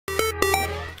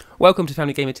Welcome to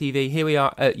Family Gamer TV. Here we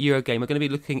are at Eurogamer. We're going to be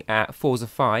looking at Forza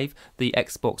 5, the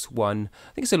Xbox One.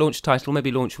 I think it's a launch title,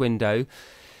 maybe launch window.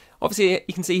 Obviously,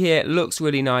 you can see here it looks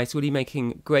really nice, really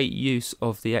making great use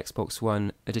of the Xbox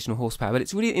One additional horsepower. But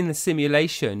it's really in the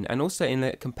simulation and also in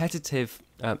the competitive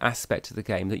aspect of the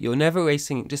game that you're never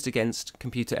racing just against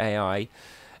computer AI.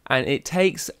 And it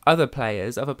takes other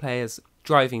players'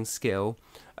 driving skill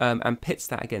and pits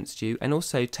that against you, and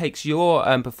also takes your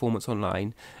performance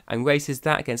online and races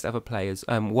that against other players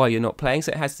while you're not playing.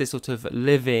 So it has this sort of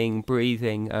living,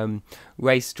 breathing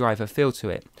race driver feel to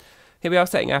it. Here we are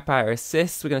setting up our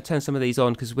assists. We're going to turn some of these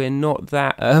on because we're not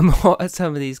that hot at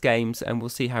some of these games, and we'll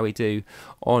see how we do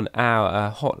on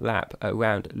our hot lap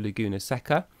around Laguna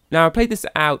Seca. Now, I played this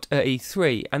out at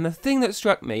E3, and the thing that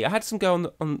struck me, I had some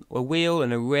go on a wheel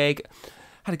and a rig,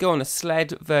 had to go on a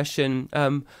sled version,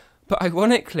 but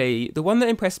ironically, the one that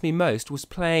impressed me most was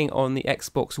playing on the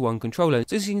Xbox One controller.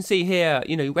 So as you can see here,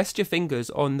 you rest your fingers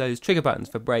on those trigger buttons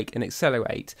for brake and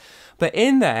accelerate. But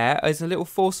in there is a little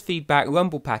force feedback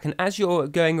rumble pack, and as you're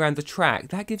going around the track,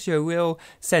 that gives you a real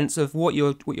sense of what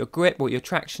your grip, what your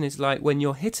traction is like when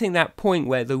you're hitting that point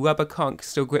where the rubber can't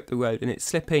still grip the road and it's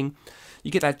slipping.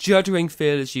 You get that juddering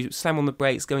feel as you slam on the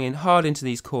brakes, going in hard into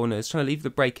these corners, trying to leave the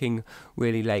braking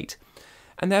really late.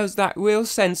 And there was that real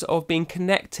sense of being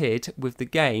connected with the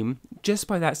game just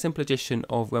by that simple addition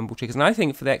of rumble triggers. And I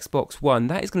think for the Xbox One,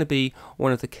 that is going to be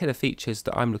one of the killer features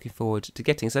that I'm looking forward to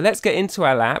getting. So let's get into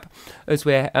our lap as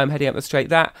we're heading up the straight.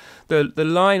 The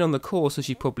line on the course, as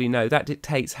you probably know, that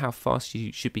dictates how fast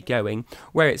you should be going.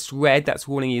 Where it's red, that's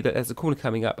warning you that there's a corner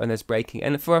coming up and there's braking.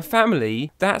 And for a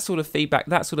family, that sort of feedback,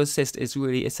 that sort of assist is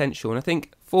really essential. And I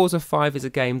think Forza 5 is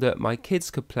a game that my kids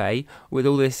could play with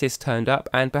all the assists turned up,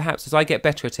 and perhaps as I get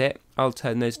better at it, I'll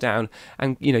turn those down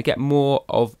and get more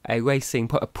of a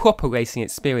proper racing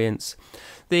experience.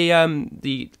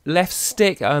 The left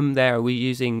stick there we're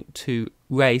using to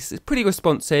race is pretty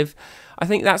responsive. I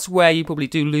think that's where you probably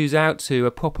do lose out to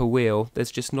a proper wheel.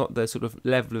 There's just not the sort of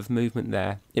level of movement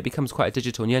there. It becomes quite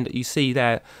digital, and you see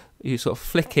there you're sort of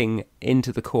flicking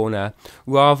into the corner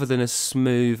rather than a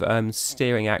smooth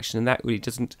steering action, and that really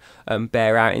doesn't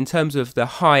bear out. In terms of the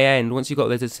high end, once you've got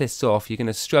those assists off, you're going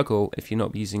to struggle if you're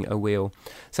not using a wheel.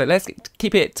 So let's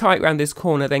keep it tight around this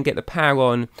corner, then get the power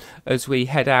on as we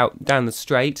head out down the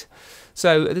straight.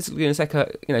 So this is going to take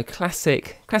a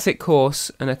classic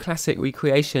course and a classic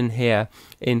recreation here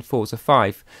in Forza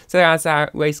 5. So as our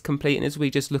race complete, and as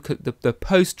we just look at the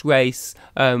post-race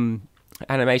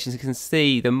animations, you can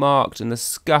see the marked and the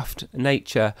scuffed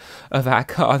nature of our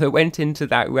car that went into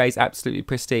that race absolutely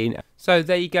pristine. So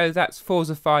there you go, that's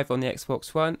Forza 5 on the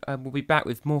Xbox One. We'll be back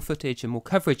with more footage and more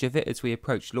coverage of it as we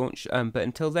approach launch. But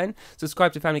until then,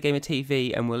 subscribe to Family Gamer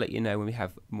TV and we'll let you know when we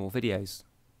have more videos.